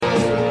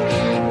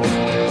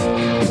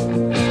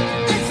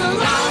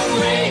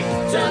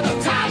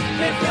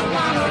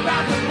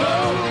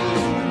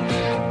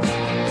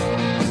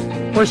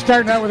We're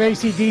starting out with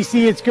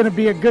AC/DC. It's going to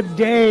be a good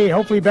day,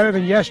 hopefully better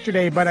than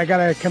yesterday, but I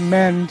got to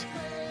commend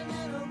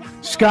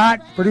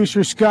Scott,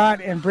 producer Scott,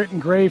 and Britton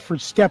Gray for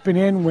stepping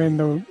in when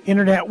the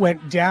internet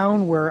went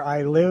down where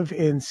I live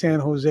in San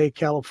Jose,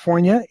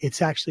 California.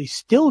 It's actually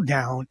still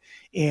down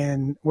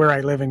in where I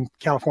live in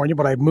California,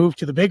 but I moved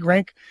to the big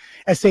rink,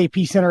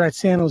 SAP Center at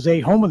San Jose,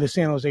 home of the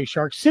San Jose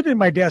Sharks. Sitting at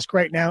my desk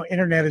right now,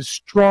 internet is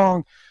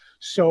strong,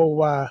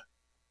 so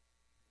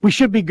we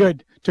should be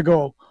good to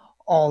go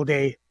all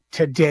day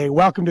today.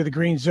 Welcome to the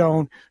Green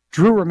Zone.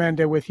 Drew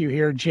Remenda with you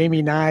here.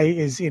 Jamie Nye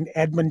is in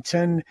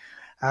Edmonton.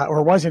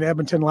 Or was in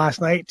Edmonton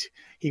last night.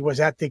 He was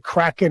at the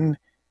Kraken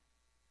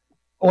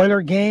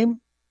Oiler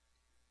game.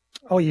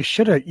 Oh, you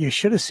should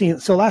have seen.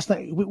 So last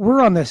night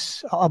we're on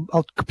this.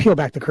 I'll peel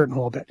back the curtain a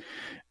little bit.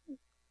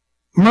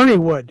 Murray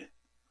Wood,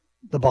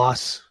 the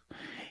boss,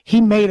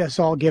 he made us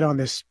all get on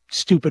this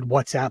stupid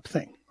WhatsApp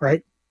thing,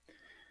 right?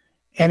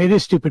 And it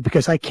is stupid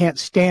because I can't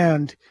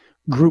stand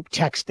group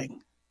texting.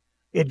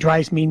 It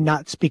drives me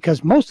nuts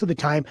because most of the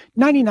time,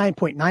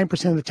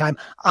 99.9% of the time,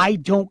 I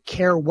don't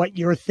care what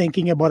you're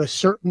thinking about a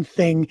certain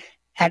thing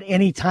at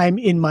any time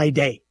in my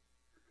day.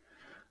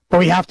 But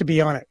we have to be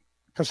on it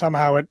because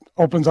somehow it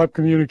opens up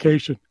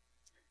communication.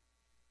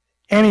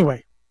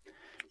 Anyway,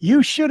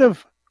 you should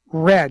have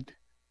read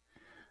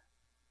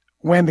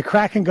when the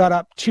Kraken got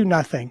up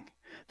 2-0,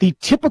 the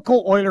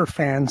typical Oiler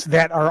fans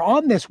that are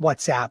on this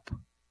WhatsApp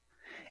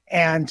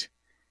and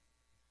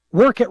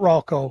work at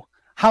Ralco,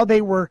 how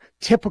they were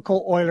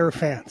typical Oiler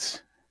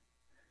fans.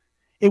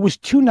 It was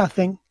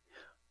 2-0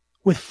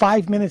 with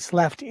 5 minutes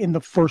left in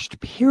the first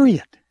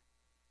period.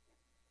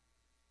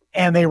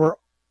 And they were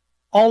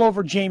all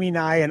over Jamie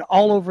Nye and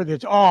all over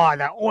the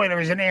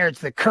Oilers and air,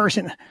 it's the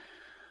cursing.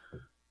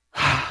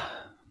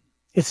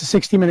 It's a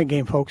 60-minute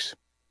game, folks.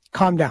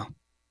 Calm down.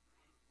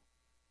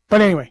 But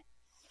anyway,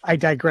 I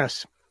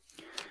digress.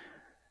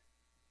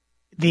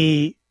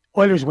 The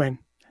Oilers win.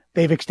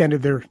 They've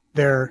extended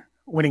their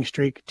winning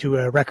streak to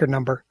a record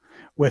number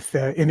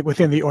within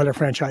the Oiler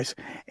franchise.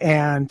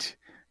 And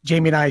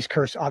Jamie Nye's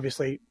curse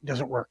obviously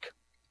doesn't work.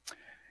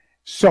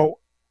 So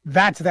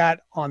that's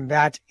that on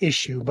that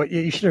issue. But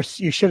you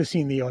should have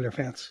seen the Oiler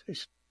fans.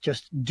 It's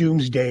just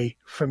doomsday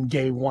from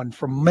day one,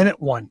 from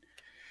minute one.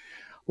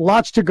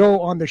 Lots to go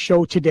on the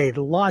show today.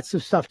 Lots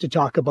of stuff to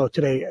talk about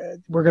today.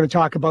 We're going to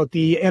talk about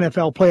the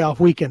NFL playoff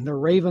weekend, the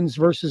Ravens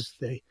versus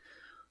the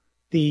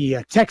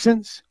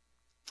Texans.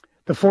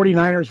 The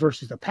 49ers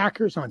versus the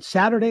Packers on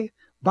Saturday,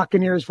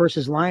 Buccaneers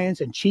versus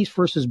Lions, and Chiefs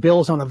versus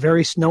Bills on a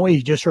very snowy,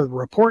 you just heard the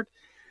report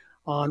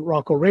on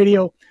Rocco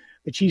Radio.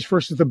 The Chiefs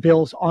versus the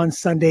Bills on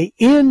Sunday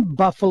in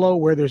Buffalo,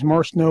 where there's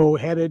more snow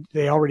headed.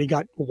 They already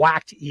got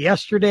whacked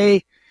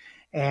yesterday,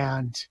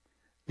 and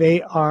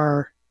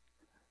they're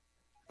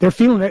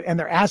feeling it, and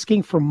they're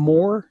asking for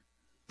more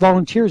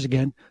volunteers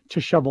again to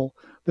shovel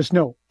the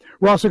snow.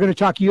 We're also going to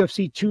talk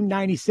UFC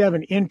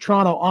 297 in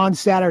Toronto on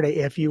Saturday.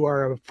 If you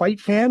are a fight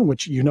fan,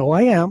 which you know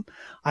I am,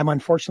 I'm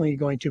unfortunately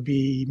going to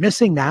be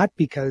missing that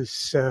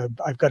because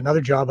I've got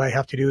another job I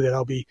have to do that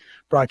I'll be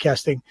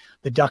broadcasting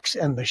the Ducks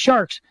and the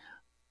Sharks.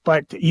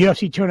 But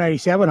UFC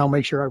 297, I'll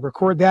make sure I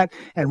record that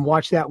and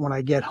watch that when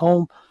I get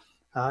home.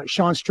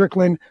 Sean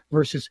Strickland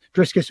versus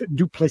Dricus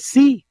du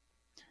Plessis.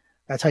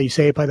 That's how you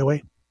say it, by the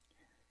way,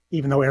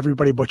 even though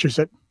everybody butchers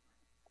it.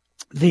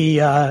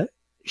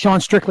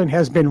 Sean Strickland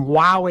has been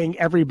wowing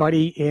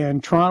everybody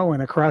in Toronto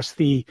and across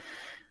the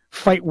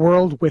fight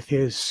world with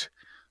his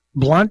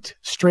blunt,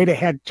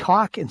 straight-ahead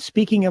talk. And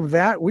speaking of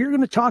that, we're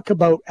going to talk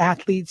about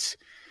athletes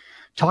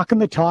talking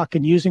the talk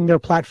and using their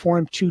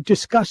platform to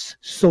discuss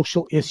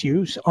social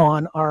issues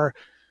on our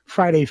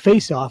Friday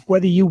Face-Off,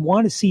 whether you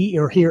want to see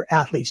or hear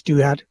athletes do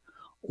that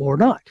or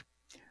not.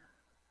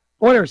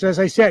 Oilers, as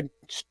I said,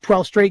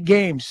 12 straight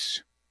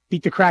games.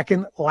 Beat the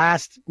Kraken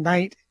last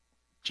night.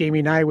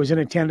 Jamie Nye was in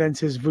attendance.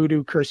 His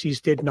voodoo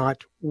curses did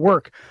not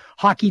work.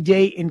 Hockey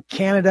Day in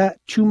Canada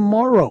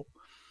tomorrow.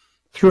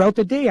 Throughout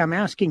the day, I'm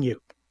asking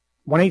you,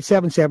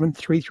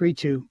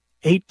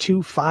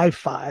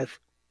 1-877-332-8255.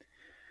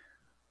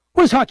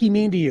 What does hockey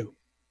mean to you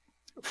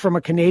from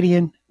a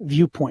Canadian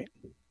viewpoint?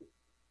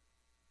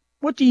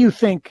 What do you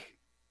think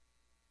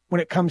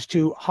when it comes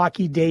to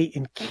Hockey Day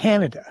in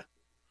Canada?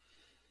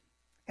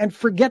 And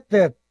forget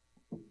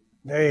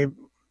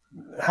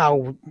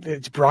how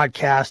it's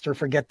broadcast, or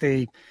forget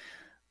the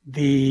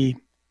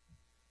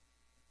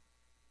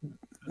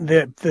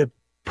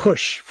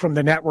push from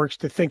the networks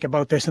to think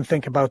about this and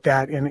think about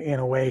that in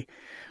a way.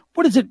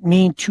 What does it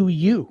mean to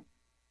you?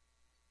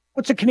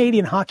 What's a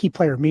Canadian hockey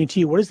player mean to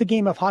you? What does the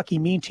game of hockey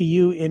mean to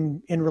you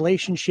in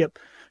relationship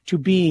to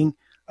being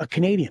a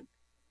Canadian?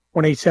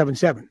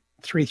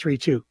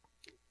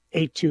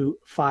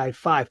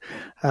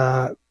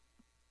 1-877-332-8255.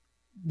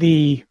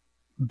 The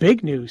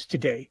big news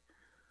today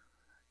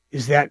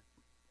is that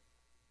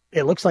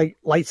it looks like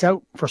lights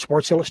out for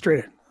Sports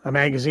Illustrated, a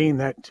magazine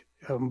that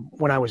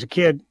when I was a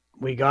kid,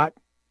 we got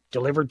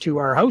delivered to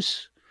our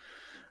house.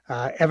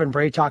 Evan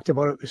Bray talked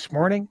about it this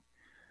morning.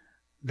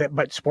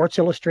 But Sports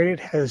Illustrated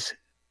has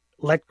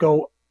let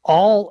go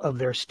all of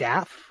their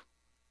staff,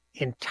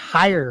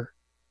 entire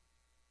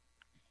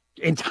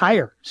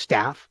entire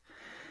staff.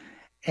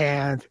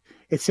 And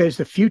it says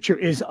the future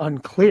is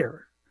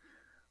unclear.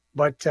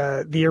 But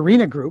the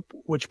Arena Group,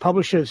 which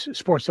publishes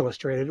Sports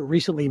Illustrated,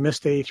 recently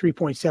missed a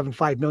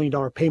 $3.75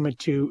 million payment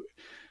to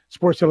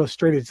Sports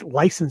Illustrated's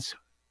license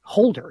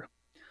holder,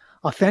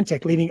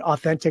 Authentic, leading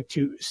Authentic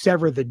to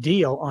sever the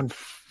deal. On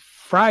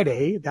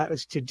Friday, that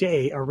was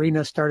today,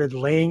 Arena started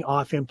laying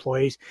off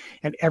employees,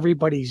 and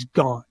everybody's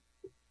gone.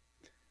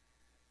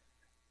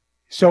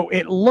 So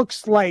it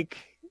looks like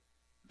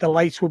the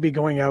lights will be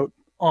going out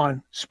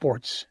on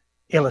Sports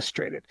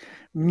Illustrated.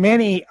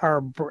 Many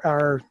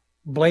are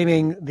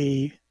blaming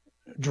the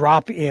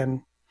drop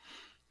in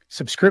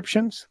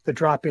subscriptions, the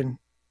drop in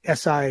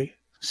SI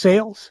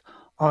sales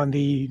on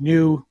the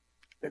new,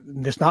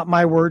 it's not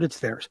my word, it's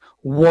theirs,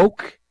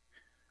 woke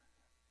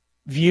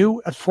view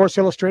of Sports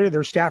Illustrated,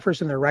 their staffers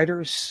and their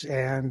writers,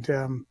 and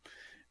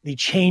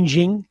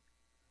the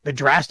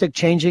drastic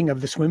changing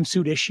of the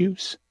swimsuit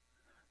issues.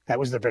 That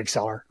was the big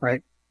seller,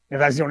 right? If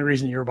that's the only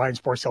reason you're buying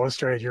Sports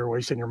Illustrated, you're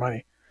wasting your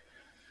money.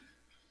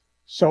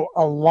 So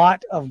a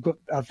lot of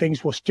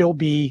things will still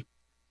be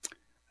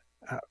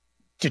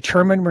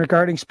determined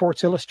regarding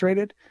Sports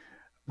Illustrated,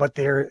 but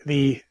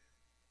the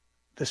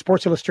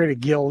Sports Illustrated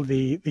Guild,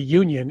 the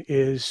union,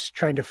 is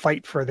trying to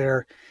fight for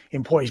their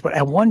employees. But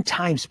at one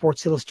time,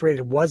 Sports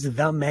Illustrated was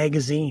the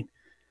magazine.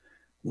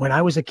 When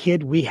I was a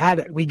kid, we had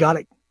it. We got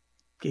it.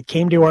 It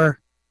came to our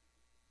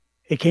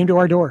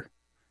door.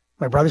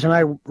 My brothers and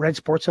I read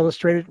Sports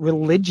Illustrated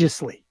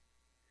religiously.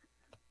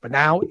 But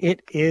now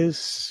it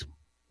is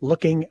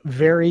looking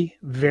very,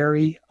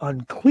 very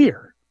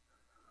unclear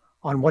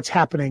on what's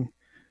happening.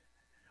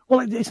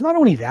 Well, it's not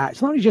only that.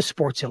 It's not only just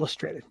Sports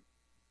Illustrated.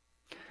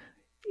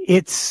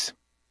 It's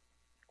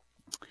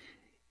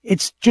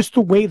just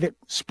the way that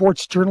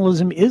sports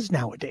journalism is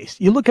nowadays.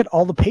 You look at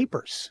all the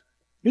papers,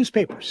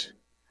 newspapers,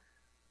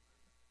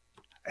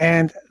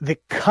 and the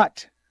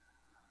cutbacks,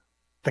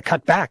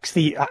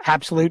 the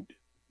absolute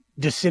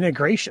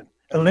disintegration,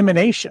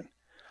 elimination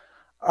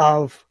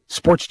of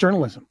sports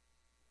journalism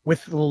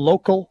with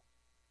local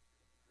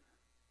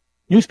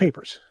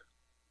newspapers.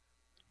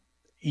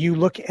 You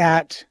look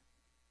at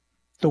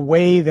the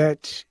way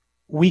that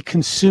we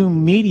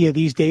consume media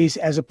these days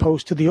as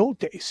opposed to the old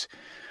days.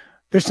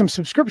 There's some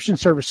subscription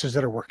services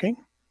that are working.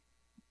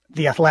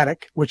 The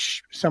Athletic,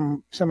 which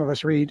some of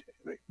us read,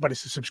 but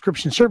it's a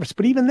subscription service.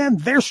 But even then,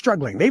 they're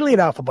struggling. They laid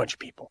off a bunch of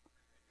people.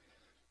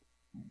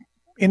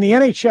 In the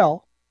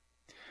NHL,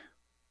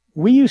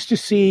 we used to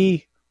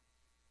see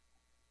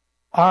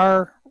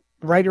our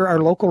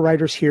local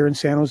writers here in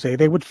San Jose,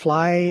 they would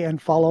fly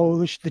and follow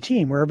the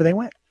team wherever they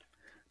went.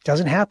 It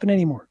doesn't happen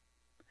anymore.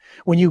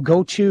 When you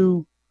go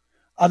to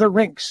other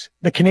rinks,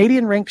 the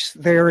Canadian rinks,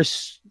 there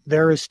is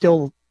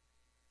still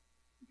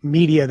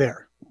media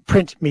there,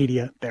 print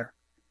media there.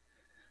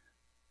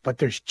 But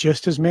there's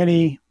just as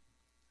many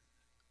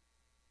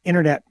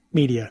internet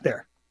media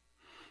there.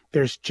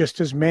 There's just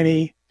as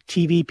many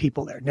TV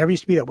people there. Never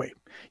used to be that way.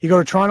 You go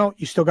to Toronto,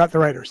 you still got the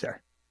writers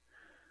there.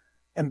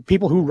 And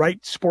people who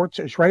write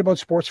about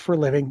sports for a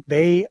living,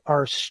 they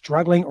are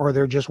struggling, or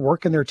they're just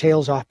working their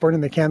tails off,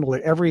 burning the candle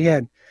at every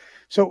end.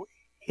 So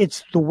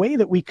it's the way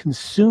that we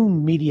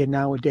consume media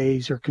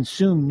nowadays, or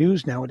consume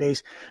news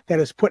nowadays, that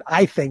has put,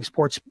 I think,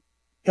 Sports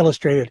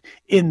Illustrated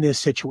in this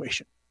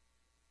situation.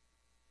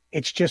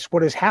 It's just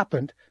what has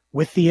happened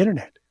with the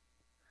internet.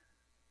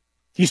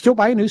 Do you still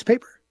buy a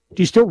newspaper?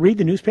 Do you still read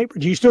the newspaper?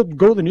 Do you still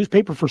go to the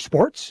newspaper for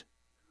sports?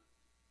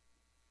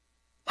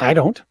 I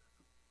don't.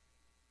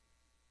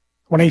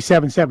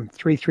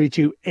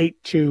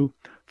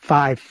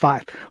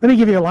 1-877-332-8255. Let me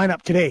give you a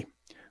lineup today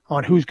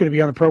on who's going to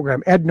be on the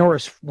program. Ed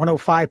Norris,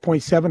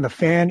 105.7, The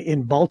Fan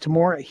in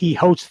Baltimore. He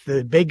hosts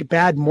the Big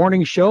Bad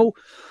Morning Show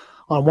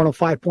on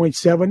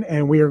 105.7,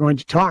 and we are going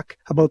to talk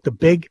about the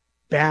Big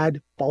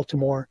Bad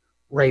Baltimore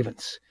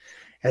Ravens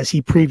as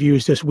he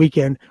previews this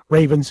weekend,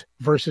 Ravens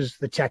versus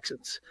the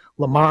Texans,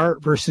 Lamar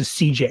versus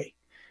CJ.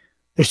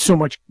 There's so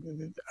much.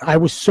 I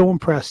was so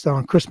impressed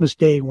on Christmas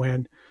Day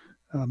when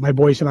my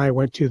boys and I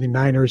went to the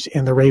Niners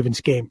and the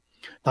Ravens game.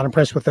 Not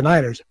impressed with the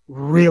Niners,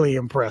 really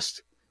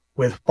impressed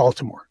with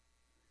Baltimore.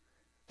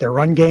 Their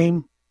run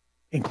game,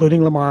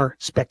 including Lamar,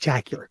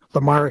 spectacular.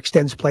 Lamar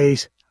extends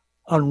plays,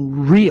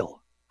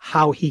 unreal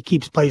how he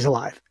keeps plays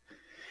alive.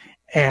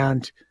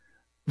 And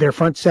their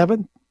front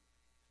seven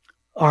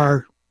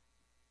are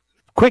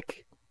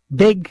quick,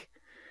 big,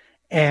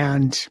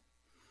 and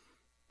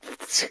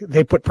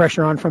they put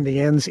pressure on from the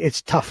ends.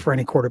 It's tough for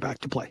any quarterback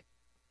to play.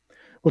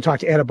 We'll talk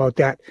to Ed about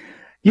that.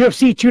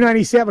 UFC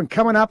 297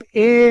 coming up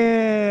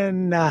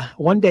in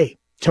 1 day,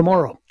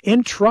 tomorrow,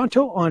 in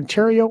Toronto,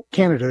 Ontario,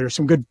 Canada. There's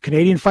some good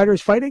Canadian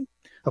fighters fighting,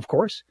 of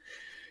course.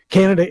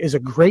 Canada is a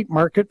great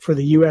market for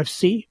the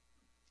UFC.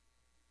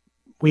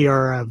 We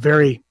are a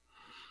very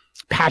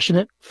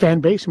passionate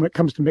fan base when it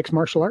comes to mixed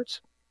martial arts.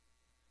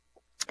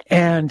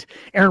 And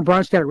Aaron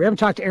Bronstetter, we haven't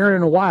talked to Aaron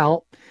in a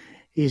while.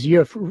 He's a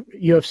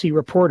UFC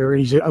reporter,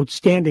 and he's an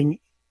outstanding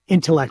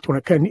intellect,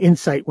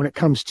 insight when it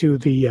comes to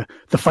the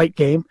fight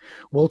game.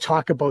 We'll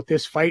talk about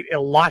this fight. A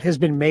lot has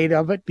been made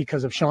of it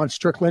because of Sean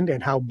Strickland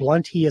and how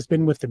blunt he has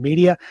been with the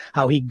media,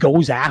 how he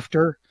goes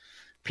after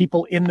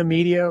people in the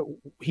media.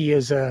 He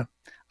is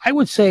I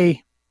would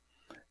say,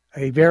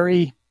 a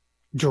very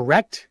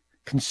direct,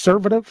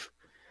 conservative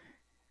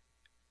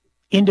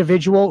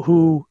individual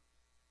who,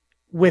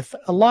 with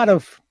a lot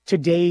of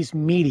today's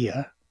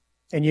media,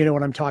 and you know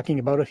what I'm talking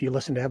about if you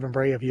listen to Evan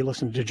Bray, if you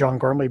listened to John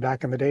Gormley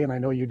back in the day, and I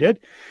know you did,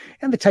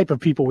 and the type of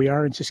people we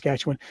are in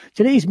Saskatchewan,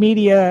 today's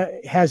media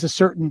has a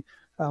certain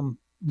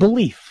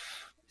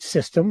belief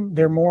system.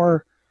 They're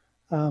more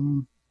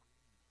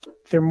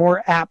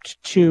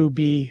apt to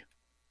be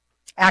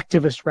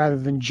activist rather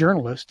than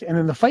journalist. And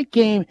in the fight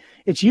game,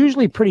 it's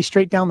usually pretty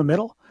straight down the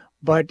middle,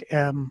 but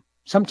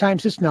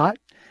sometimes it's not.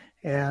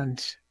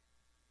 And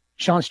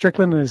Sean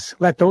Strickland has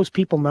let those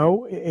people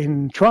know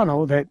in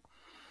Toronto that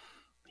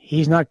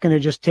he's not going to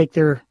just take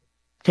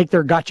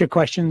their gotcha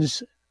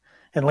questions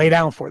and lay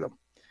down for them.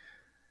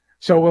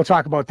 So we'll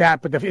talk about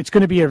that, but it's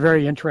going to be a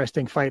very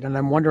interesting fight. And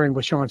I'm wondering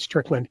with Sean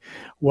Strickland,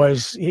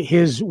 was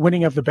his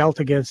winning of the belt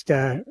against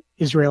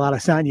Israel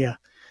Adesanya,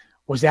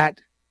 was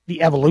that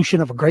the evolution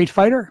of a great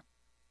fighter,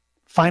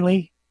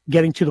 finally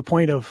getting to the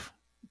point of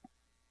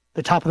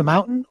the top of the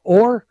mountain,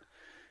 or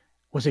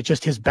was it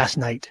just his best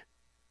night?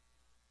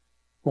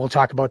 We'll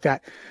talk about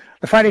that.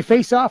 The Friday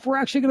Face-Off, we're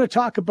actually going to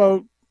talk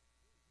about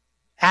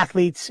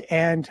athletes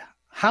and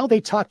how they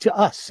talk to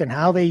us and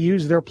how they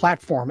use their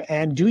platform.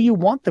 And do you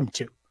want them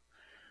to?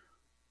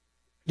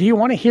 Do you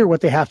want to hear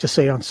what they have to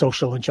say on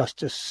social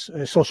justice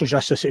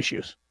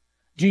issues?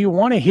 Do you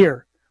want to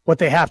hear what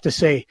they have to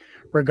say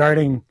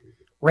regarding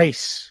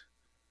race,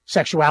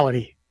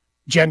 sexuality,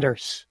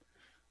 genders,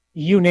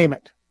 you name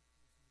it?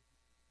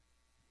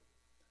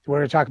 We're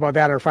going to talk about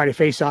that on our Friday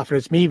Face-Off, and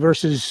it's me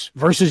versus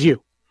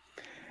you.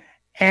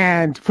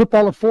 And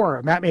Football at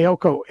 4, Matt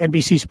Mayoko,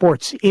 NBC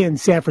Sports in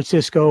San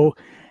Francisco.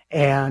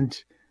 And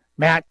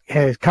Matt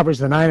covers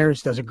the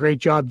Niners, does a great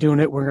job doing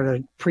it. We're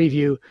going to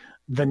preview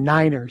the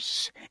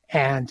Niners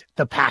and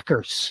the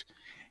Packers.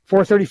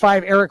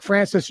 4:35, Eric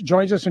Francis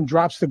joins us and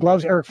drops the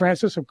gloves. Eric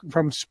Francis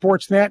from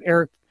Sportsnet.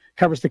 Eric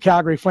covers the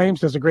Calgary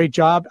Flames, does a great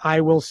job.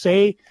 I will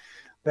say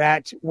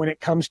that when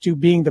it comes to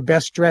being the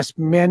best dressed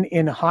men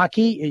in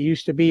hockey, it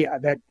used to be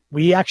that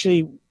we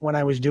actually, when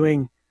I was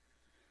doing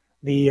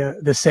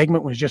the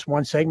segment, was just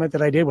one segment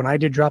that I did. When I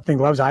did Drop the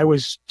Gloves, I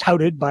was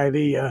touted by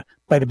the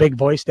big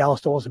voice, Dallas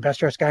Stoll, as the best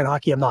dressed guy in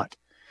hockey. I'm not.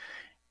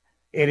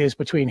 It is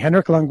between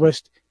Henrik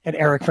Lundqvist and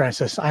Eric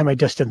Francis. I'm a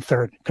distant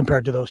third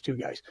compared to those two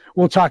guys.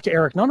 We'll talk to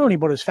Eric not only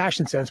about his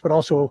fashion sense, but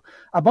also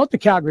about the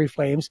Calgary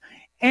Flames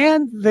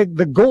and the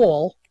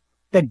goal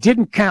that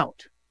didn't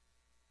count,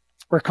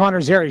 where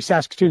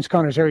Saskatoon's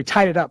Connor Zary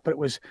tied it up, but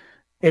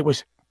it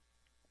was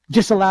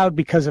disallowed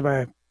because of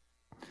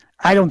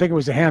I don't think it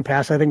was a hand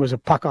pass. I think it was a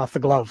puck off the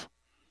glove.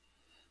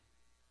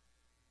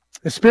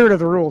 The spirit of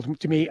the rule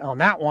to me on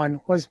that one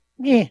was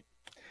meh.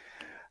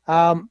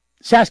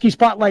 Sasky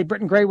Spotlight,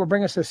 Britton Gray will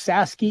bring us a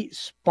Sasky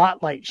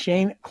Spotlight.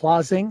 Shane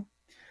Clausing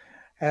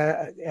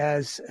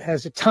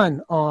has a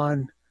ton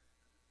on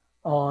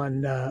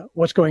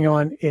what's going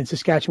on in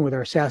Saskatchewan with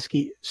our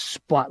Sasky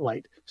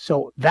Spotlight.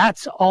 So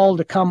that's all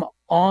to come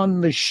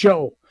on the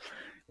show.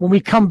 When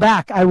we come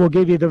back, I will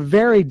give you the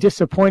very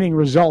disappointing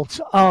results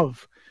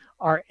of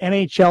our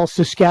NHL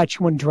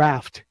Saskatchewan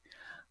draft.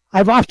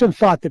 I've often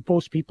thought that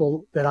most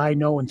people that I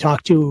know and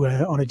talk to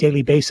on a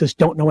daily basis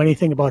don't know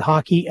anything about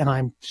hockey, and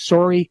I'm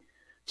sorry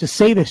to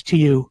say this to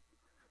you,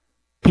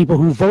 people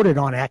who voted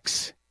on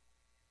X,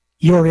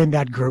 you're in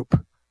that group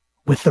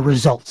with the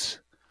results.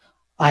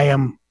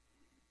 I'm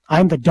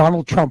the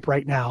Donald Trump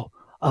right now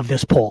of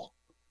this poll.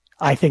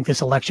 I think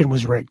this election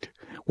was rigged.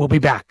 We'll be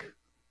back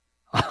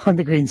on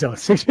the Green Zone,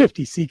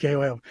 650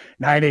 CKOM,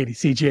 980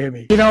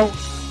 CJME. You know,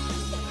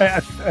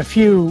 a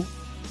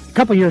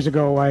couple of years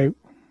ago,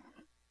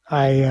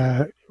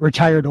 I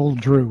retired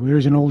old Drew.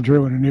 There's an old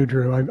Drew and a new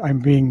Drew. I'm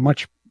being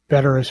much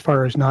better as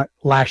far as not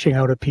lashing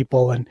out at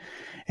people and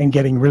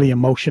getting really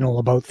emotional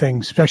about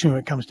things, especially when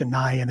it comes to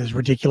Nye and his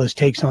ridiculous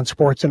takes on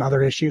sports and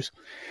other issues.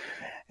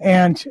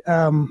 And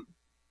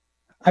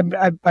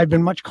I've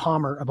been much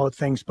calmer about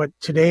things, but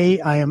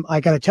today I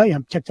got to tell you,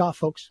 I'm ticked off,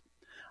 folks.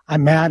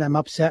 I'm mad. I'm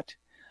upset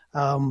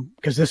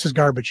because this is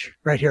garbage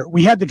right here.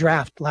 We had the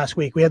draft last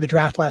week.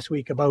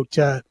 About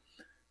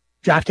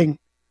drafting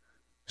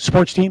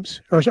sports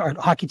teams or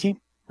a hockey team,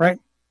 right,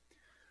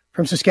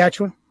 from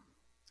Saskatchewan.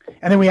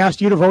 And then we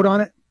asked you to vote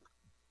on it.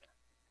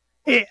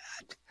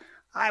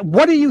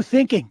 What are you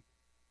thinking?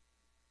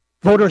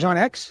 Voters on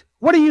X,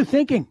 what are you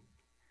thinking?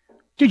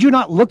 Did you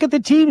not look at the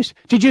teams?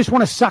 Did you just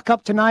want to suck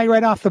up to Nye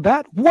right off the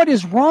bat? What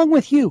is wrong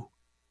with you?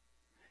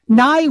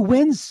 Nye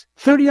wins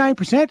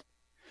 39%.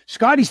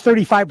 Scotty's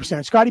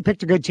 35%. Scotty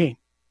picked a good team.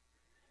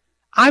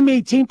 I'm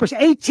 18%.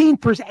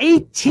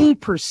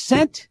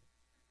 18%.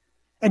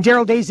 And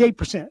Daryl Davis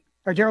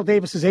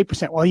is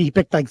 8%. Well, he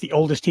picked like the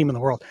oldest team in the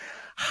world.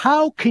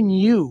 How can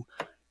you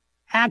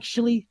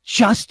actually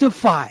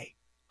justify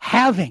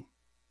having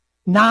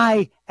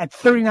Nye at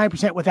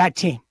 39% with that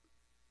team?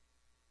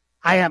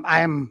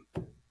 I'm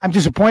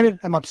disappointed.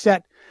 I'm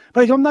upset.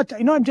 But I'm not,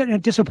 I'm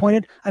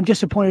disappointed. I'm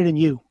disappointed in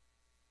you.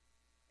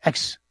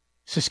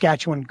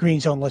 Ex-Saskatchewan Green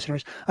Zone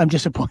listeners, I'm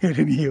disappointed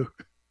in you.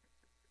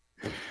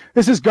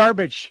 This is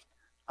garbage.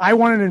 I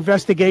want an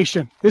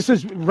investigation. This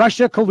is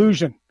Russia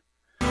collusion.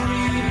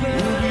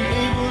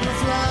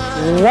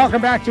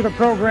 Welcome back to the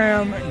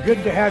program.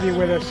 Good to have you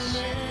with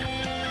us.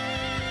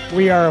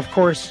 We are, of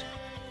course,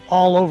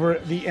 all over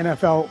the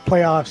NFL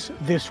playoffs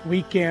this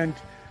weekend.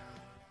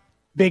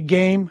 Big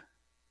game,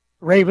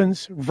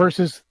 Ravens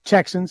versus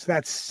Texans.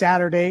 That's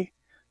Saturday.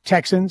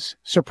 Texans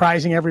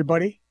surprising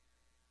everybody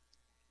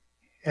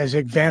as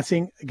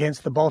advancing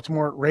against the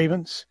Baltimore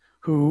Ravens,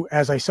 who,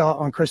 as I saw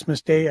on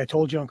Christmas Day, I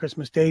told you on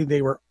Christmas Day,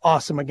 they were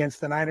awesome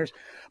against the Niners.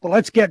 But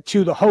let's get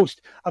to the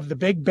host of the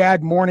Big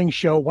Bad Morning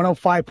Show,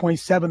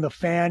 105.7 The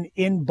Fan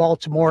in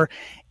Baltimore.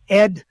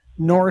 Ed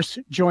Norris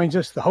joins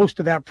us, the host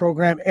of that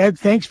program. Ed,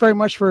 thanks very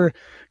much for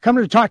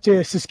coming to talk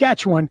to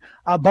Saskatchewan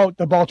about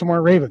the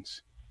Baltimore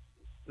Ravens.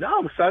 No,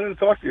 I'm excited to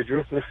talk to you,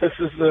 Drew. This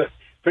is a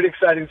pretty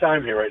exciting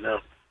time here right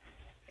now.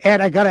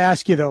 Ed, I got to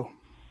ask you, though.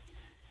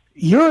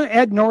 You're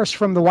Ed Norris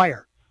from The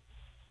Wire.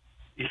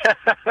 Yeah.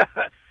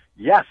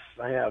 Yes,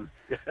 I am.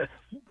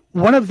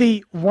 One of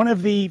the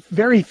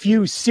very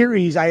few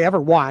series I ever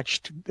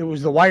watched, it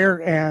was The Wire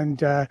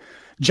and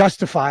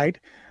Justified,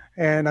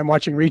 and I'm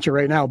watching Reacher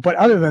right now. But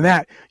other than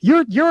that,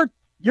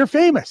 you're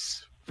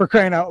famous, for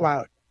crying out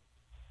loud.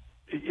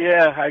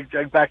 Yeah,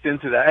 I backed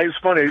into that. It was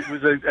funny.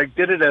 I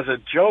did it as a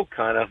joke,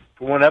 kind of,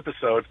 for one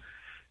episode,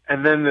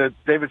 and then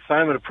David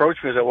Simon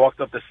approached me as I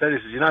walked up the set. He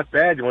says, "You're not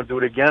bad. You want to do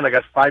it again?" I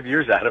got 5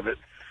 years out of it.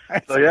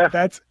 So yeah,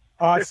 that's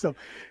awesome.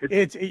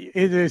 It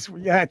is.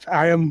 Yeah,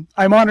 I'm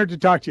honored to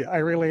talk to you. I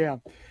really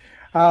am.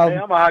 Hey,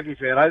 I'm a hockey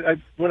fan.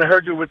 I when I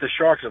heard you with the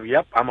Sharks, I'm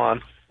yep, I'm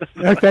on.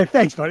 Okay,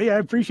 thanks, buddy. I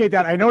appreciate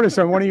that. I noticed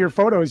on one of your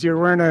photos you're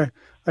wearing a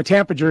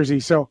Tampa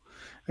jersey, so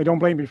I don't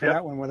blame you for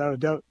that one, without a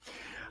doubt.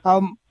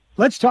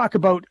 Let's talk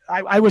about.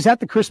 I was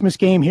at the Christmas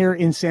game here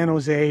in San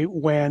Jose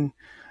when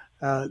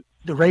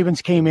the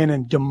Ravens came in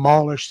and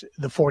demolished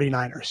the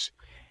 49ers.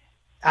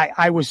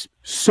 I was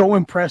so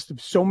impressed with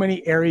so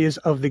many areas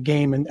of the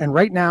game. And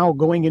right now,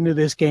 going into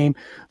this game,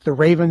 the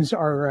Ravens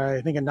are,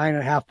 I think, a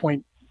 9.5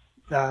 point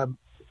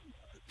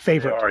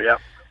favorite. They are, yeah.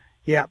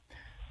 Yeah.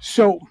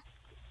 So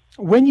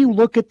when you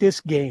look at this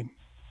game,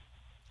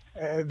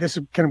 this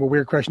is kind of a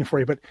weird question for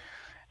you, but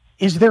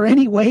is there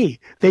any way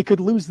they could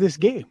lose this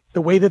game,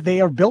 the way that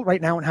they are built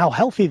right now and how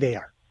healthy they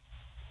are?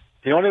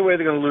 The only way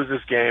they're going to lose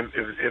this game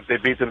is if they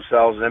beat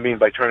themselves, and I mean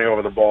by turning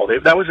over the ball.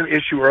 That was an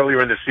issue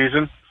earlier in the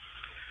season.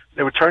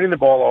 They were turning the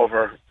ball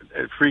over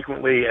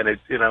frequently, and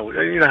you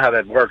know how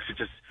that works. It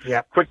just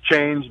quick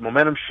change,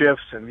 momentum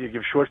shifts, and you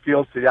give short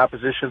fields to the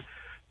opposition.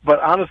 But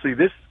honestly,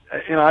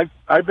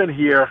 I've been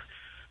here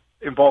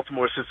in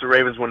Baltimore since the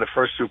Ravens won the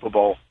first Super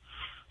Bowl,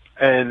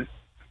 and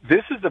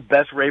this is the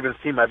best Ravens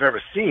team I've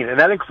ever seen, and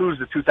that includes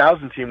the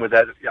 2000 team with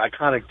that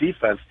iconic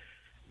defense.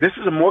 This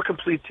is a more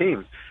complete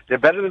team. They're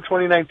better than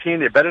 2019.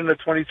 They're better than the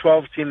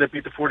 2012 team that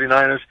beat the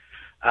 49ers.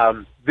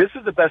 This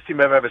is the best team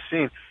I've ever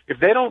seen. If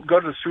they don't go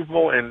to the Super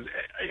Bowl, and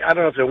I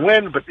don't know if they'll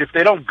win, but if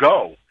they don't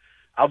go,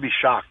 I'll be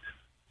shocked.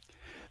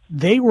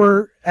 They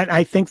were, and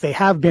I think they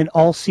have been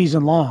all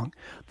season long,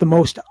 the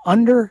most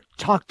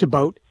under-talked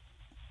about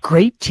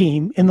great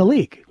team in the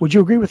league. Would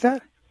you agree with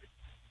that?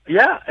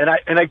 Yeah,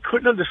 and I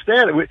couldn't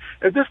understand it.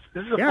 This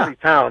is a funny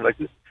town. Like,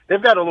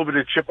 they've got a little bit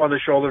of chip on the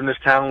shoulder in this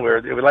town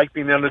where they would like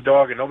being the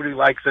underdog, and nobody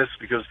likes us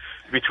because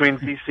between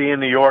D.C.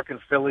 and New York and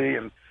Philly.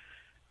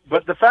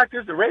 But the fact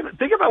is, the Ravens,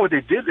 think about what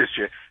they did this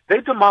year.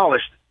 They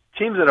demolished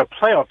teams that are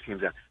playoff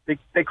teams.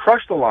 They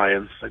crushed the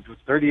Lions, like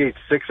 38-6,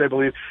 I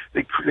believe.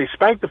 They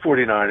spanked the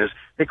 49ers.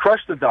 They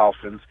crushed the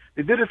Dolphins.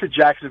 They did it to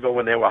Jacksonville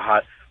when they were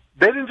hot.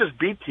 They didn't just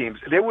beat teams.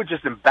 They were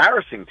just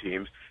embarrassing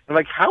teams. And,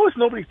 like, how is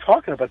nobody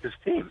talking about this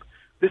team?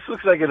 This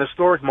looks like an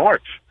historic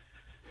march.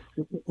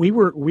 We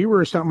were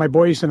my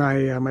boys and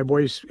I. My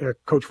boys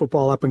coach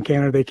football up in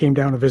Canada. They came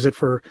down to visit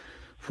for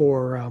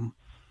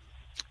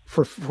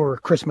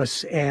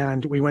Christmas,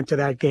 and we went to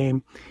that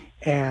game.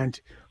 And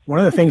one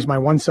of the things my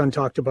one son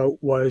talked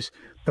about was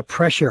the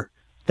pressure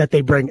that they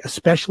bring,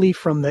 especially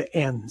from the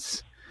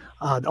ends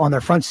on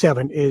their front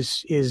seven,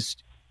 is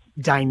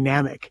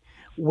dynamic.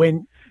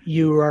 When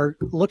you are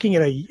looking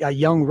at a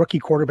young rookie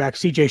quarterback,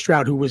 C.J.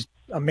 Stroud, who was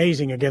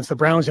amazing against the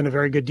Browns and a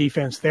very good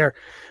defense there.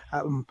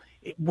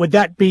 Would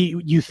that be,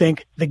 you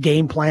think, the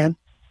game plan?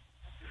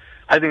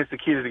 I think it's the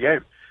key to the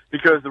game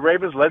because the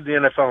Ravens led the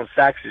NFL in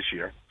sacks this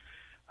year.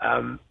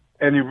 And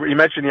you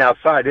mentioned the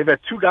outside. They've had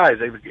two guys,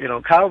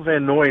 Kyle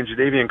Van Noy and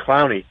Jadeveon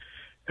Clowney,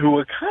 who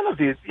were kind of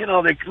they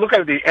look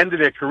at the end of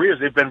their careers.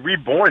 They've been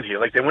reborn here.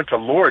 Like they went to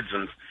Lourdes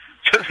and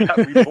just got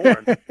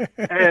reborn.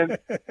 And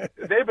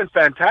they've been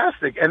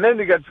fantastic. And then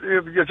they got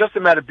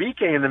Justin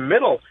Madubuike in the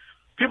middle.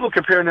 People are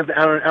comparing him to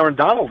Aaron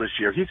Donald this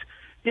year. He's,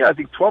 I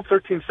think 12,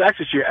 13 sacks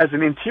this year as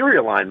an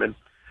interior lineman.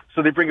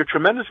 So they bring a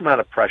tremendous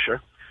amount of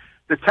pressure.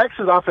 The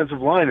Texans'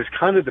 offensive line is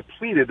kind of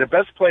depleted. The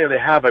best player they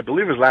have, I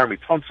believe, is Laramie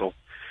Tunsil.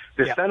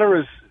 The center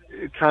is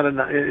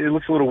it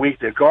looks a little weak.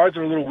 The guards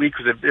are a little weak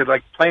because they're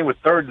like playing with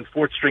third and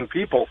fourth string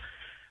people.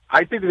 I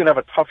think they're going to have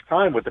a tough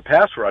time with the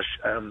pass rush.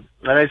 And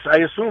I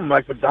assume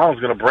Mike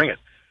McDonald's going to bring it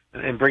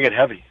and bring it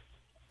heavy.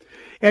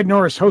 Ed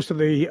Norris, host of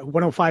the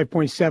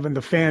 105.7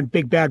 The Fan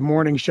Big Bad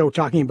Morning Show,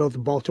 talking about the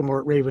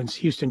Baltimore Ravens,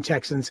 Houston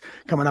Texans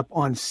coming up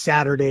on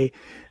Saturday.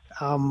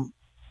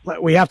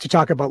 We have to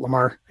talk about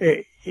Lamar.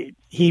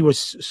 He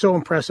was so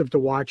impressive to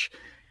watch.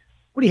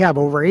 What do you have,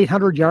 over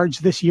 800 yards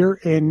this year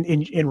in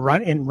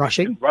rushing? In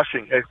rushing,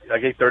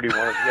 like 831.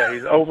 Yeah,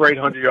 he's over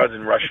 800 yards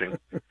in rushing.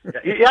 Yeah,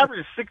 he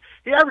averages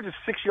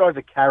 6 yards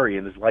a carry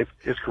in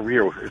his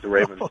career with the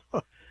Ravens.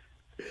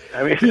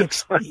 I mean,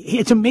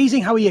 it's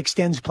amazing how he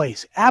extends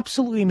plays.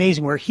 Absolutely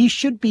amazing, where he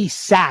should be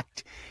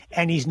sacked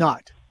and he's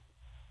not.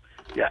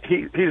 Yeah,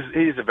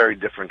 he's a very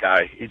different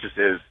guy. He just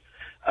is.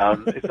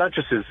 It's not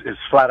just his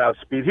flat out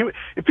speed.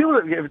 If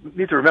people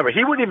need to remember,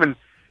 he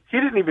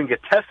didn't even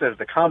get tested at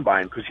the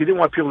combine because he didn't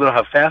want people to know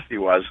how fast he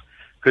was,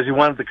 because he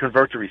wanted to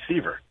convert to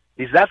receiver.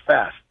 He's that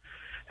fast,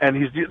 and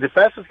he's the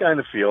fastest guy in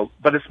the field.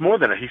 But it's more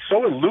than that. He's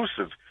so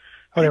elusive.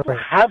 People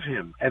have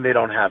him, and they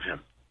don't have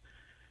him.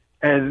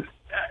 And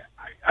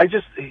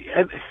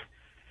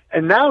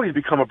and now he's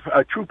become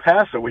a true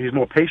passer where he's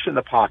more patient in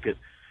the pocket.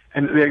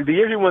 And the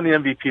year he won the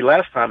MVP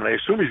last time, and I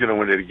assume he's going to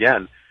win it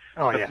again.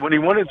 Oh, yeah. When he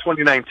won in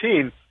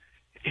 2019,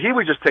 he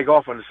would just take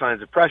off on the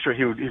signs of pressure.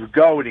 He would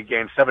go and he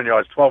gained 7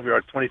 yards, 12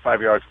 yards,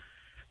 25 yards.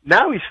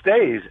 Now he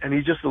stays and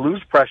he just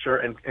eludes pressure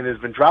and has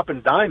been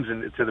dropping dimes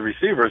into the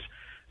receivers,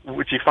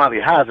 which he finally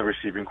has a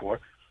receiving core.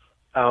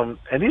 And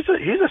he's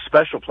a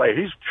special player.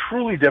 He's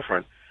truly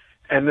different.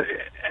 And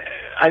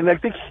I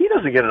think he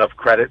doesn't get enough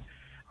credit.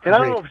 And I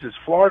don't know if it's his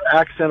Florida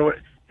accent or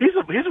he's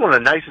one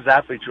of the nicest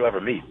athletes you'll ever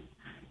meet.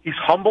 He's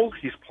humble.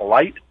 He's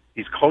polite.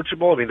 He's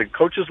coachable. I mean, the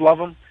coaches love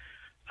him.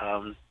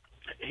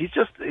 He's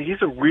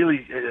a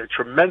really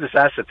tremendous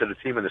asset to the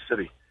team in the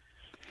city.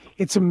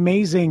 It's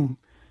amazing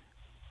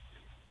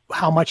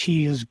how much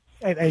he is,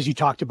 as you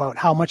talked about,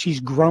 how much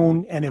he's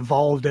grown and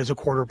evolved as a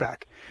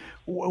quarterback.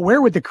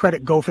 Where would the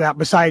credit go for that,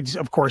 besides,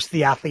 of course,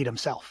 the athlete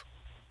himself?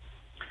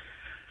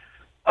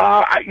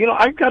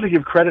 I've got to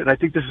give credit, and I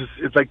think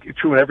it's like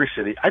true in every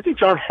city. I think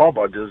John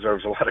Harbaugh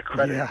deserves a lot of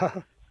credit.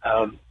 Yeah.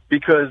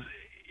 Because,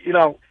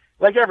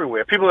 like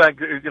everywhere, people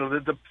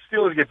the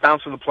Steelers get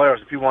bounced from the playoffs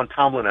and people want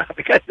Tomlin out.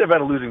 The guy's never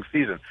had a losing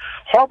season.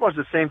 Harbaugh's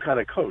the same kind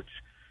of coach.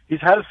 He's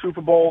had a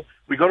Super Bowl.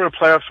 We go to the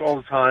playoffs all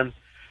the time.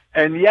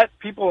 And yet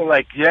people are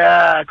like,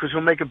 yeah, because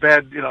he'll make a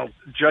bad,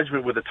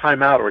 judgment with a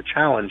timeout or a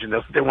challenge, and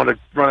they want to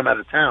run him out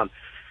of town.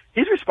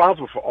 He's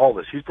responsible for all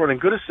this. He's brought in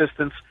good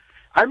assistants.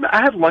 I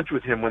had lunch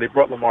with him when they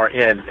brought Lamar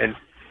in, and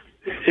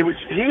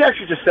he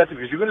actually just said to me,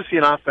 because you're going to see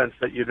an offense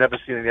that you've never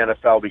seen in the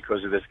NFL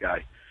because of this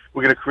guy.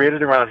 We're going to create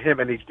it around him,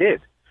 and he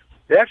did.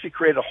 They actually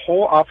created a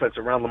whole offense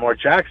around Lamar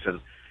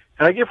Jackson,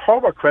 and I give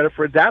Harbaugh credit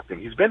for adapting.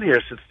 He's been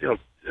here since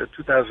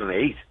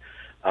 2008,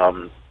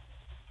 and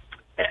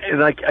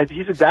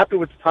he's adapted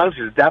with the times.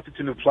 He's adapted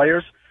to new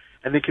players,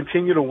 and they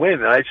continue to win.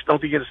 And I just don't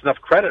think he gets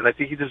enough credit, and I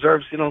think he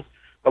deserves the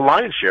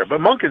lion's share.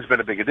 But Monken's been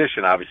a big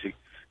addition, obviously,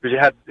 because you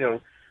had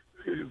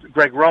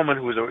Greg Roman,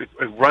 who was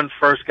a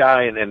run-first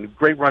guy and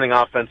great running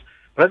offense.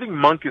 But I think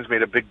Monken's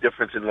made a big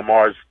difference in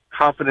Lamar's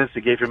confidence.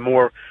 They gave him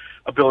more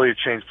ability to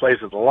change plays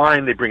at the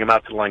line. They bring him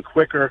out to the line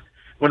quicker.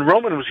 When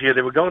Roman was here,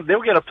 they would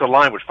get up to the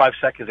line with 5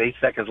 seconds, 8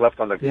 seconds left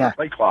on the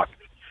play clock.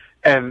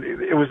 And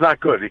it was not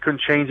good. He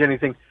couldn't change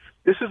anything.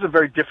 This is a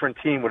very different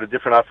team with a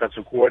different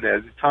offensive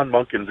coordinator. Tom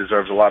Monken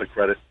deserves a lot of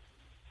credit.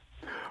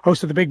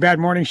 Host of the Big Bad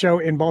Morning Show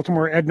in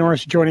Baltimore, Ed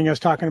Norris, joining us,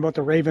 talking about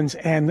the Ravens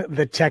and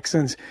the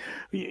Texans.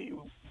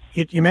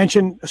 You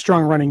mentioned a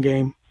strong running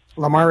game.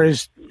 Lamar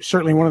is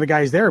certainly one of the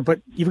guys there,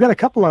 but you've got a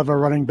couple of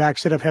running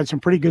backs that have had some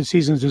pretty good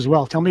seasons as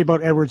well. Tell me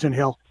about Edwards and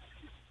Hill.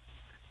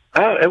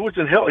 Edwards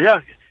and Hill,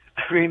 yeah.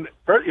 I mean,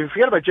 you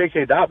forget about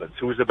J.K. Dobbins,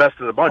 who was the best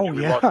of the bunch.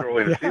 We lost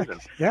early in the season.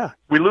 Yeah.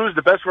 We lose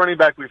the best running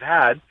back we've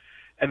had,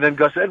 and then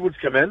Gus Edwards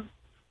come in,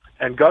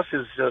 and Gus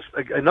is just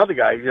another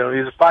guy. He's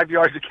a 5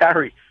 yards to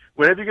carry.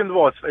 Whenever you get the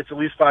ball, it's at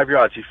least 5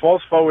 yards. He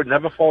falls forward,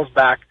 never falls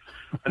back.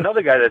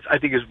 Another guy that I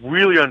think is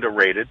really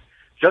underrated.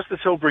 Justice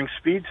Hill brings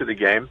speed to the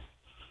game.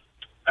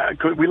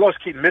 We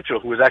lost Keaton Mitchell,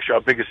 who was actually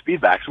our biggest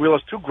speed back. So we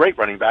lost two great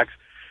running backs,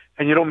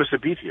 and you don't miss a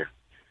beat here.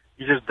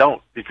 You just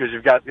don't, because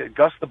you've got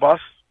Gus the Bus,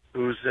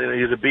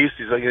 he's a beast.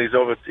 He's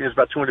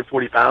about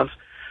 240 pounds,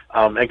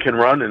 and can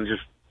run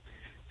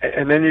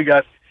and then you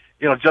got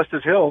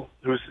Justice Hill,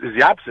 who's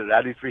the opposite of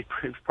that. He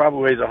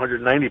probably weighs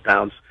 190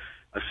 pounds.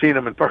 I've seen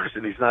him in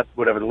person. He's not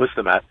whatever to list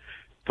him at,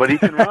 but he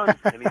can run,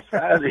 and he's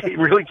fast. He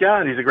really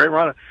can. He's a great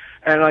runner.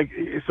 And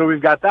so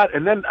we've got that.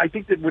 And then I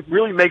think that what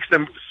really makes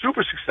them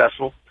super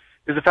successful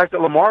is the fact that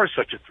Lamar is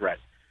such a threat,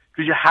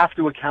 because you have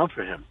to account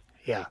for him.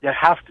 Yeah. You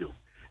have to.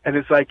 And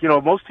it's like,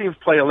 most teams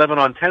play 11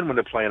 on 10 when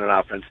they're playing an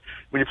offense.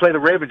 When you play the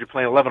Ravens, you're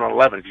playing 11 on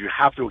 11, because you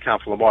have to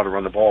account for Lamar to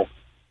run the ball.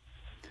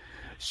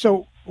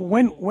 So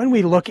when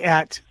we look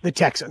at the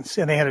Texans,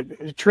 and they had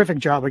a terrific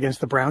job against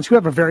the Browns, who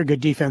have a very good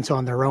defense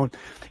on their own,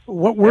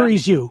 what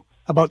worries you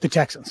about the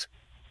Texans?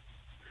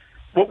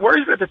 What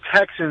worries me about the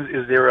Texans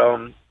is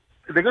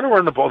they're going to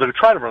run the ball. They're going to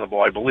try to run the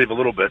ball, I believe, a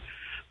little bit.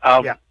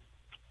 Yeah.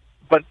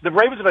 But the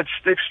Ravens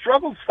they've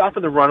struggled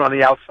stopping the run on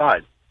the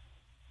outside.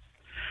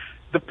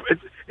 But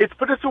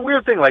it's a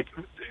weird thing. Like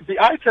the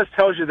eye test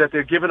tells you that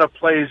they're giving up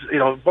plays,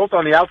 both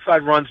on the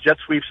outside runs, jet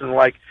sweeps, and the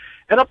like,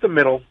 and up the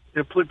middle.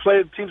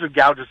 Teams are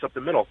gouges up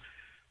the middle.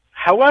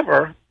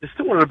 However, they're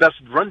still one of the best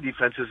run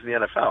defenses in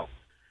the NFL.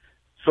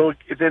 So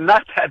they're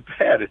not that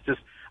bad.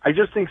 I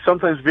just think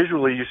sometimes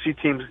visually you see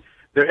teams,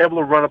 they're able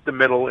to run up the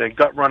middle and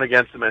gut run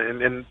against them,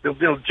 and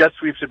jet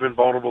sweeps have been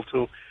vulnerable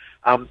too.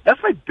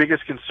 That's my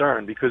biggest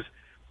concern because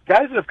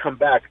guys that have come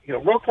back,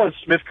 Roquan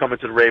Smith coming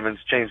to the Ravens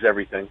changed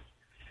everything.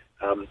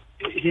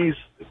 He's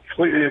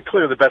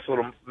clearly the best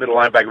little middle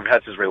linebacker we've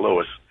had since Ray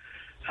Lewis.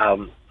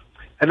 And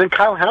then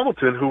Kyle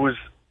Hamilton, who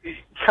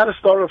kind of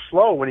started off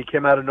slow when he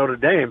came out of Notre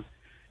Dame.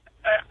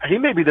 He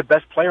may be the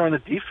best player on the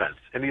defense,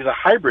 and he's a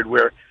hybrid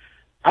where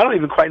I don't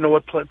even quite know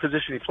what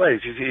position he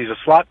plays. He's a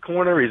slot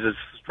corner, he's a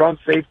strong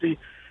safety,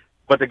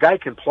 but the guy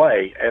can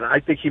play, and I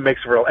think he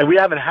makes a real. And we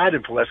haven't had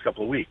him for the last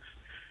couple of weeks,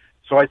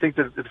 so I think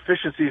that the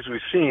deficiencies we've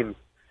seen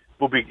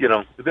will be,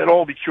 they'll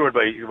all be cured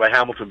by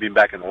Hamilton being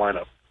back in the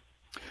lineup.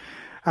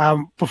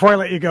 Before I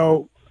let you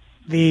go,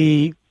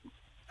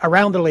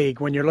 around the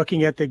league, when you're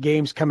looking at the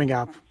games coming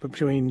up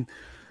between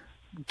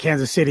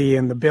Kansas City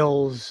and the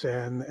Bills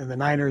and the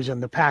Niners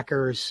and the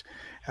Packers,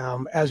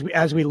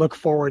 as we look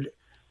forward,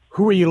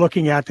 who are you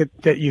looking at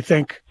that you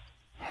think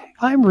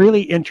I'm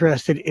really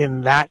interested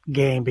in that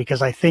game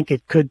because I think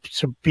it could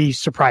be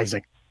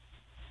surprising?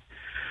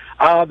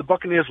 The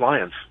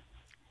Buccaneers-Lions.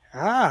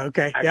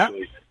 Okay. Actually,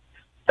 yeah.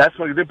 That's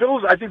what the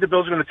Bills. I think the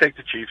Bills are going to take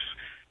the Chiefs.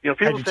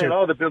 People say,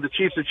 the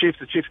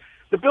Chiefs.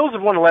 The Bills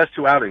have won the last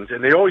two outings,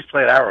 and they always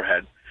play at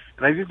Arrowhead.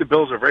 And I think the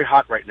Bills are very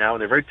hot right now,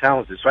 and they're very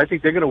talented. So I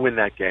think they're going to win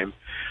that game.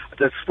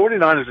 The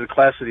 49ers are the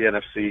class of the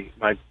NFC,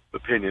 my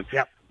opinion.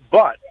 Yep.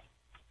 But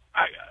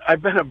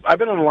I've been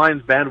on the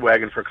Lions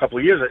bandwagon for a couple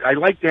of years. I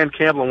like Dan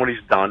Campbell and what he's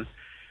done,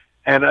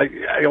 and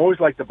I always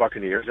like the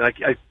Buccaneers. And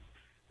I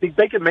think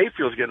Baker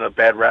Mayfield's getting a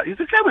bad rap. He's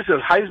the guy was a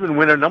Heisman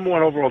winner, number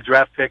one overall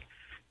draft pick.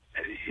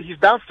 He's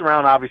bounced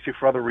around, obviously,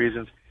 for other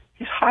reasons.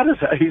 He's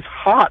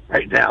hot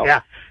right now.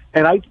 Yeah.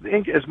 And I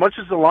think as much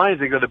as the Lions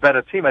think they're the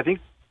better team, I think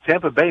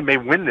Tampa Bay may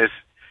win this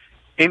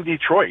in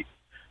Detroit.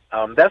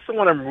 That's the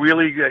one I'm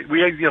really.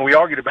 We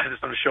argued about this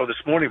on the show this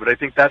morning, but I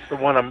think that's the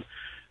one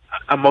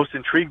I'm most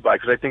intrigued by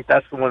because I think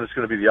that's the one that's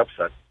going to be the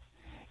upset.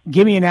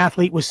 Give me an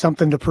athlete with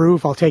something to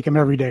prove. I'll take him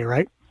every day,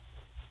 right?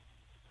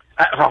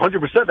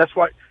 100%. That's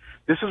why.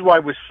 This is why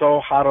we're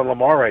so hot on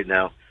Lamar right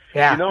now.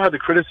 Yeah. You know how the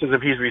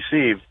criticism he's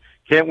received.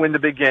 Can't win the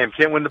big game.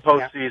 Can't win the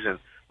postseason. Yeah.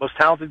 Most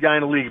talented guy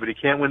in the league, but he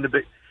can't win the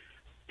big.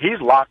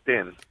 He's locked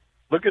in.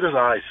 Look at his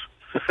eyes.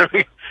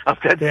 I'm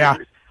dead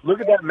serious.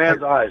 Look at that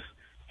man's eyes.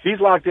 He's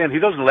locked in. He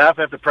doesn't laugh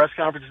after press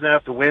conferences and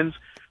after wins.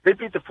 They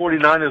beat the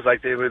 49ers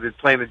like they were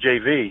playing the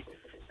JV,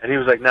 and he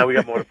was like, "Now we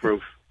got more to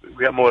prove.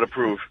 We got more to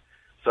prove."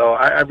 So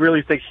I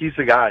really think he's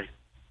the guy.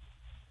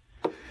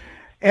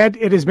 Ed,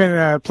 it has been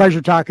a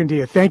pleasure talking to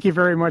you. Thank you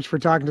very much for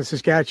talking to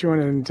Saskatchewan,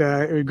 and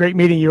it was great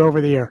meeting you over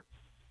the air.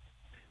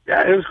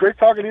 Yeah, it was great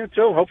talking to you,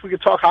 too. Hope we can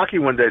talk hockey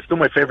one day. It's still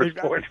my favorite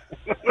sport.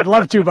 I'd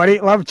love to, buddy.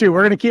 Love to.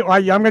 We're going to keep.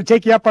 I'm going to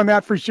take you up on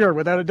that for sure,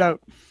 without a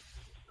doubt.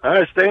 All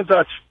right, stay in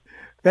touch.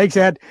 Thanks,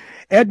 Ed.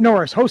 Ed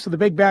Norris, host of the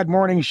Big Bad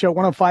Morning Show,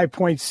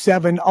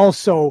 105.7.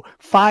 Also,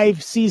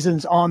 5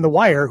 seasons on The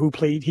Wire.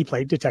 He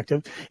played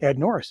Detective Ed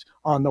Norris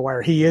on The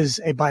Wire. He is,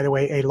 by the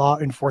way, a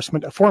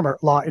former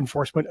law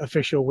enforcement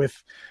official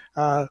with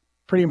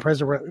pretty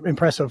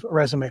impressive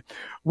resume.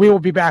 We will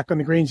be back on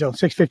the Green Zone,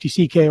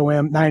 650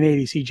 CKOM,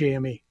 980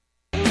 CJME.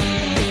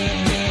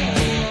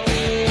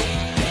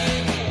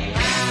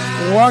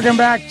 Welcome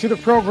back to the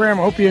program.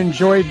 I hope you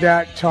enjoyed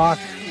that talk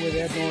with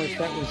Ed Norris.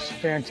 That was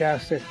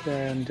fantastic.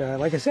 And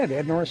like I said,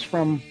 Ed Norris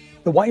from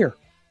The Wire.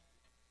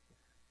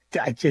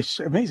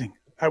 Just amazing.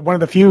 One of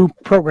the few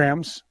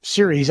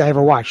series I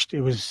ever watched.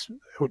 It was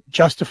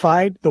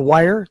Justified, The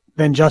Wire,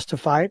 then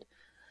Justified.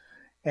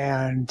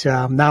 And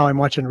now I'm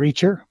watching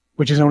Reacher,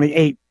 which is only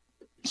 8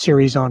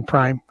 series on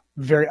Prime.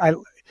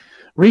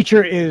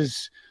 Reacher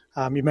is,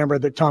 you remember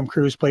that Tom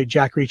Cruise played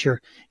Jack Reacher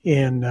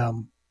in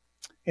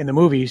the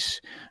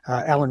movies.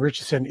 Alan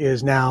Richardson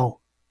is now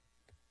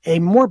a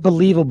more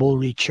believable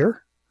Reacher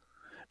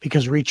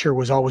because Reacher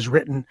was always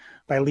written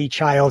by Lee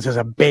Childs as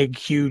a big,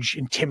 huge,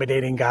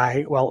 intimidating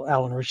guy. Well,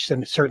 Alan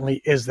Richardson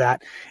certainly is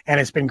that, and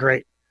it's been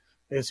great.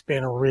 It's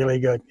been really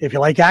good. If you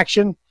like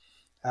action,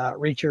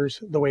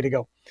 Reacher's the way to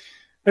go.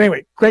 But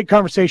anyway, great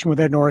conversation with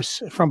Ed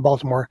Norris from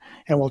Baltimore,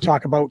 and we'll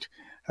talk about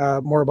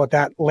more about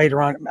that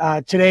later on.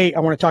 Today, I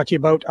want to talk to you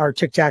about our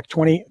Tic Tac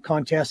 20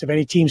 contest. If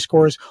any team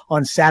scores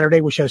on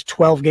Saturday, which has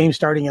 12 games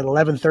starting at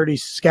 11:30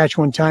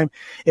 Saskatchewan time,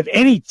 if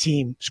any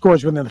team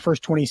scores within the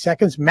first 20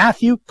 seconds,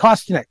 Matthew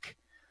Kostenyk,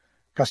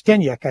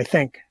 I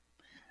think.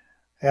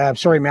 I'm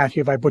sorry,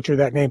 Matthew, if I butchered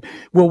that name,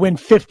 will win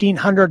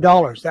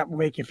 $1,500. That will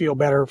make you feel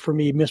better for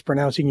me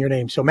mispronouncing your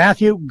name. So,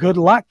 Matthew, good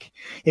luck.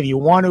 If you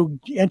want to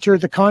enter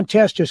the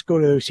contest, just go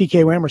to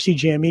CKOM or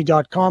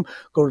CJME.com,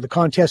 go to the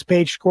contest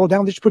page, scroll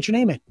down, just put your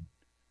name in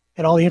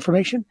and all the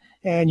information,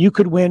 and you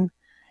could win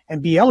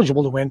and be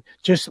eligible to win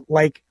just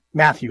like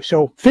Matthew.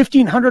 So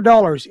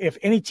 $1,500 if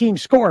any team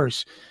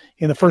scores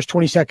in the first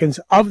 20 seconds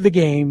of the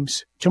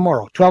games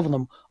tomorrow. 12 of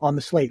them on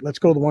the slate. Let's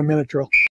go to the 1 minute drill.